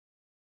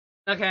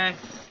Okay.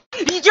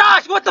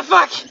 Josh, what the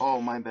fuck?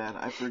 Oh, my bad.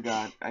 I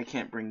forgot. I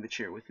can't bring the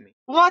chair with me.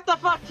 What the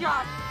fuck,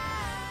 Josh?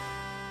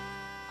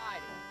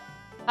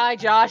 Hi,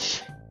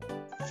 Josh.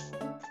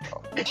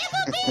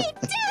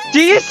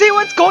 Do you see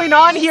what's going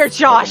on here,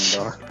 Josh?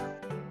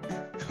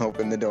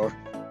 Open the door.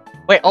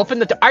 Wait, open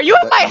the door. Are you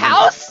at my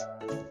house?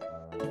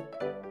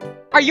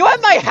 Are you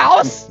at my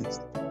house?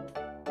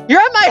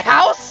 You're at my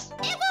house?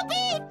 It will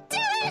be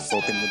delicious!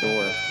 Open the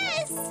door.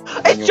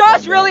 Is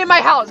Josh really in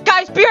my house?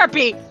 Guys,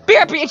 BRB!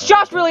 BRB, is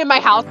Josh really in my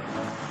house?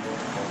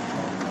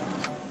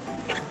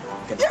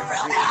 You're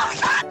really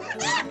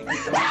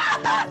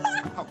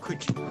How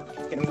could you?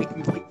 Gonna make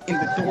me wait in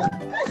the door.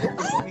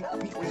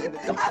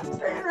 I'm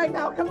screaming right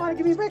now. Come on,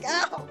 give me a break.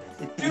 Ow!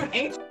 Dude,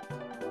 ain't.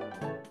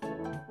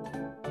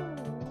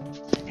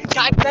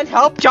 Guys, send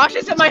help. Josh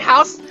is in my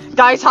house.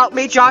 Guys, help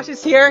me. Josh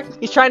is here.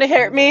 He's trying to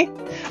hit me.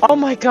 Oh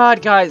my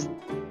god, guys.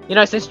 You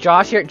know, since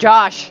Josh here.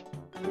 Josh.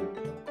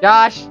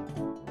 Josh.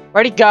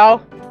 Where'd he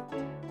go?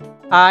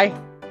 Hi.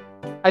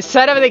 I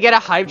said if they get a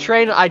hype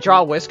train, I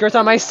draw whiskers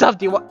on myself.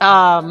 Do you,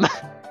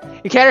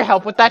 you can't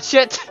help with that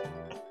shit?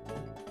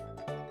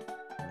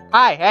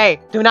 Hi, hey,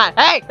 do not.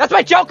 Hey, that's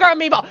my Joker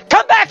amiibo.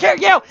 Come back here,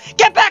 you.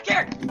 Get back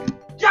here.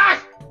 Josh.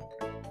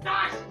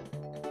 Josh.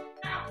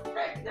 Now,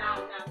 Rick, now.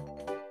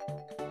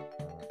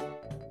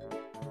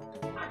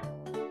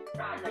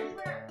 Josh, I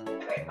swear. Give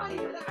me money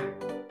for that.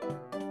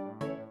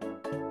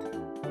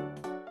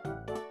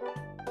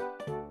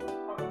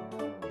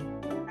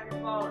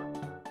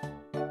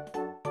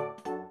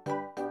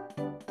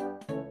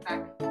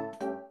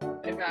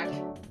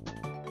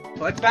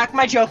 Put back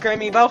my Joker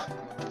amiibo.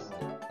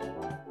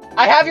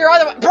 I have your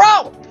other one.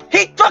 Bro!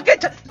 He took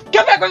it!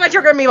 Come back with my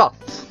Joker amiibo!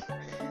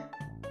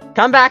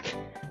 Come back.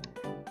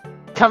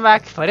 Come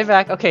back. Put it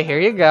back. Okay, here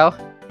you go.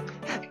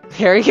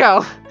 Here you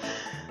go.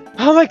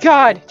 Oh my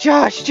god.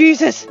 Josh,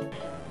 Jesus.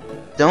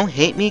 Don't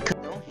hate me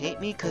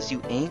cause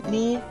you ain't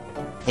me?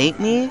 Hate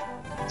me?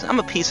 I'm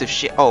a piece of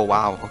shit. Oh,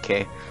 wow.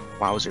 Okay.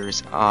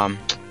 Wowzers.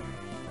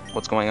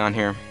 What's going on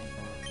here?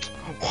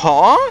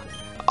 Huh?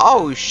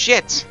 Oh,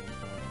 shit.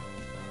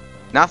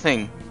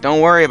 Nothing. Don't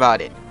worry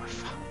about it.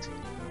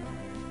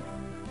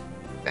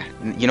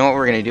 You know what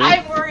we're gonna do?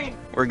 I'm worried.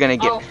 We're gonna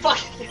get. Oh fuck.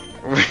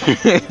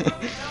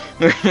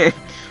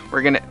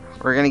 we're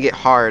gonna get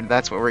hard.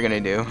 That's what we're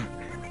gonna do.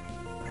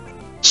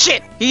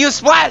 Shit! He used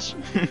splash.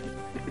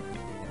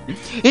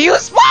 He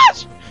used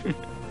splash.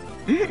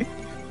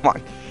 Come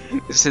on.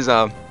 This is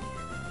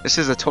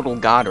a total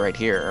god right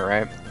here. All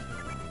right.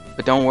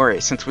 But don't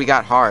worry. Since we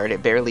got hard,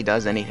 it barely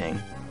does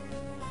anything.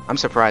 I'm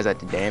surprised at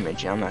the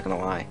damage. I'm not gonna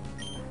lie.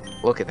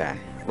 Look at that.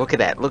 Look at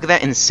that. Look at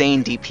that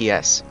insane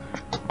DPS.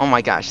 Oh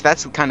my gosh,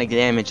 that's the kind of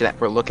damage that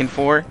we're looking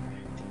for.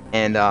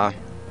 And I'm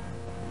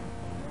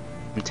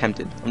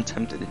tempted. I'm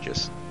tempted to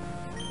just.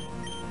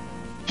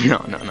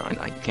 No,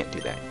 you can't do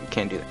that. You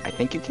can't do that. I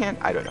think you can.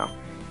 I don't know.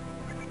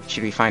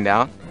 Should we find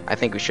out? I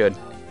think we should.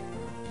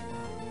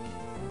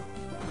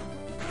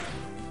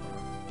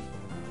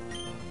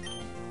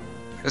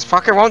 This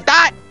fucker won't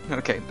die.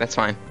 Okay, that's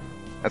fine.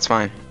 That's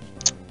fine.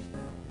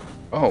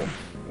 Oh,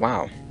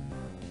 wow.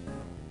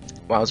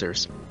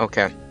 Wowzers.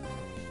 Okay.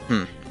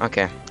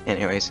 Okay.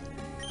 Anyways.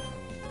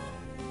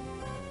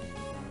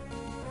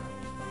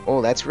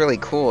 Oh, that's really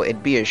cool.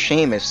 It'd be a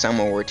shame if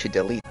someone were to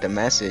delete the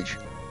message.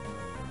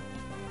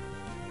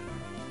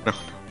 No.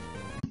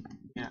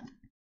 Yeah.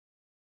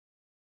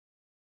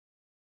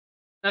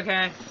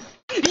 Okay.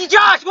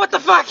 Josh, what the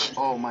fuck?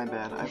 Oh, my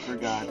bad. I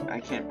forgot. I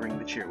can't bring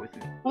the chair with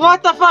me.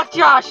 What the fuck,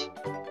 Josh?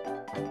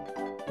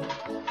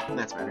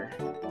 That's better.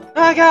 Oh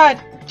my god.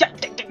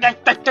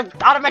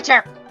 Out of my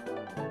chair.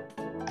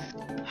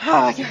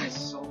 Oh my god.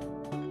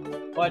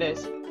 What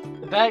is?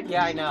 The bed?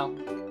 Yeah, I know.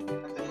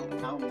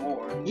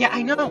 Yeah,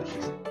 I know.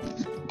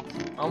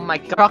 Oh my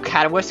god. I'll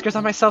cat whiskers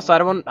on myself, so I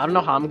don't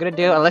know how I'm gonna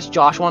do unless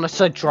Josh wants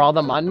to draw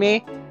them on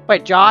me.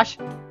 Wait, Josh?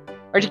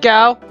 Where'd you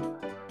go?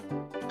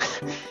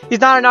 He's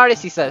not an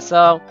artist, he says,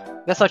 so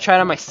I guess I'll try it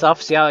on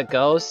myself, see how it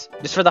goes.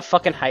 Just for the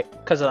fucking hype.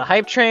 Because of the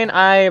hype train,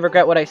 I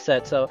regret what I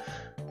said, so.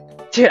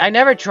 Dude, I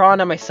never drawn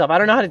on myself. I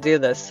don't know how to do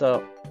this,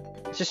 so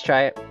let's just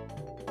try it.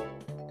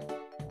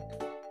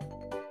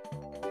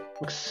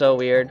 Looks so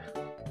weird.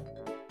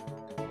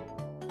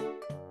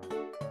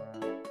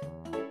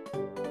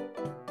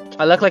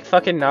 I look like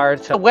fucking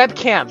Naruto.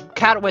 Webcam,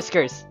 cat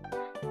whiskers.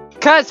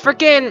 Cause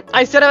freaking,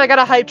 I said if I got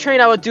a hype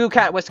train, I would do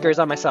cat whiskers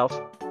on myself.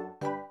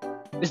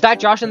 Is that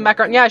Josh in the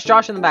background? Yeah, it's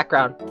Josh in the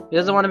background. He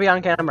doesn't want to be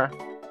on camera.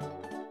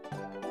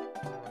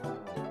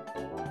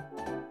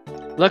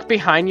 Look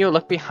behind you,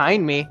 look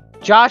behind me.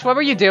 Josh, what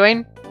were you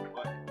doing?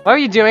 What were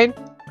you doing?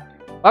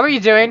 What were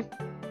you doing?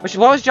 What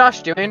was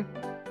Josh doing?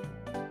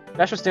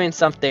 Josh was doing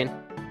something.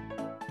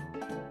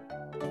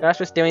 Josh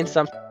was doing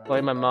something.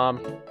 Boy, my mom.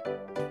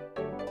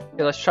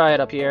 Okay, let's try it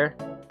up here.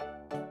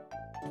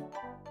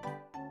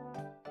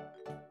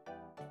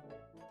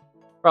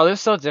 Bro, this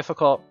is so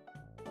difficult.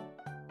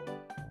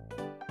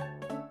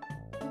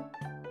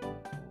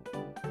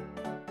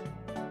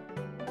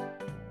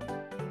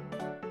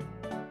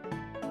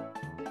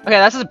 Okay,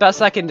 that's the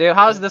best I can do.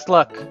 How does this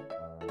look?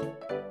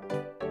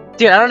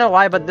 Dude, I don't know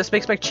why, but this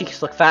makes my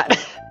cheeks look fat.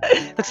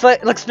 Makes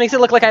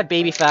it look like I have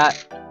baby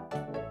fat.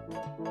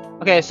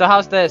 Okay, so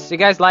how's this? You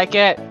guys like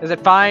it? Is it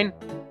fine?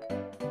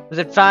 Is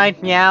it fine?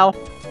 Meow.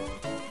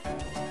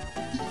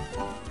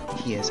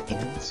 He has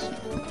ants.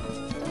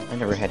 I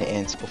never had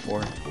ants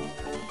before.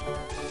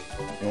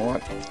 You know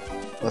what?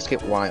 Let's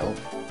get wild.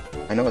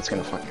 I know it's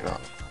gonna fuck it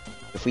up.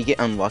 If we get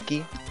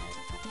unlucky,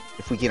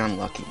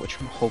 which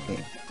I'm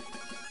hoping,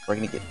 we're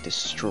gonna get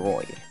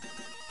destroyed.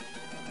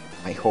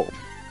 I hope.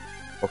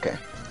 Okay.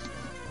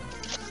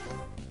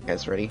 You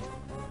guys ready?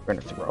 We're gonna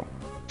throw.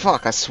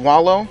 Fuck, a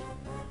swallow?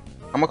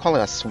 I'm gonna call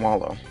it a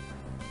swallow.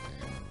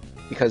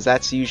 Because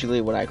that's usually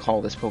what I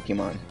call this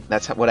Pokemon.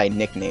 That's what I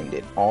nicknamed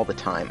it all the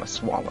time, a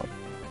swallow.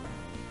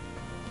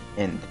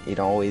 And it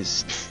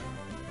always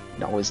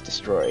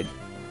destroyed.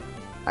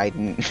 I'd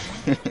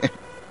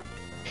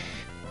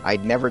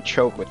never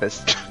choke with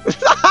this.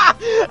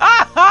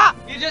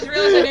 You just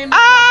realized I named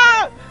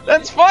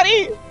That's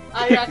funny!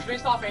 yeah, it's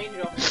based off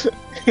Angel.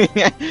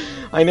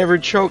 I never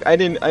choke. I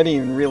didn't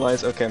even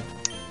realize. Okay.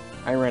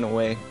 I ran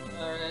away.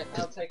 Alright,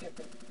 I'll take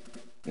it.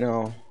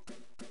 No.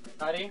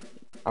 Buddy?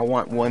 I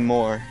want one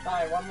more.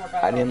 Fine, one more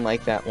battle. I didn't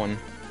like that one.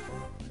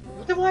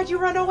 Then why'd you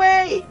run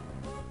away?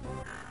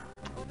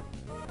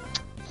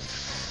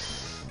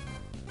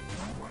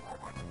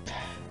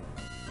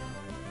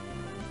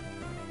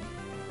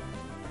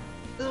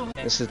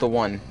 This is the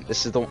one.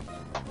 This is the.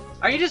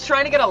 Are you just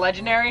trying to get a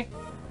legendary?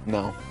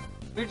 No.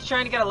 You're just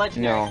trying to get a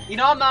legendary. No. You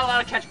know I'm not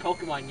allowed to catch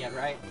Pokemon yet,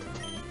 right?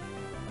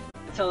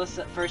 Until this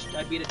first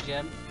I beat a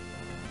gym.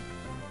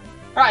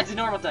 Alright, it's a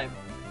normal time.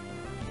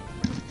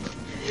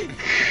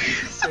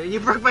 So you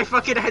broke my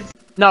fucking head.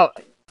 No.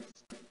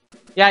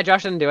 Yeah,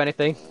 Josh didn't do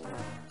anything.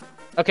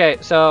 Okay,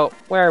 so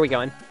where are we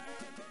going?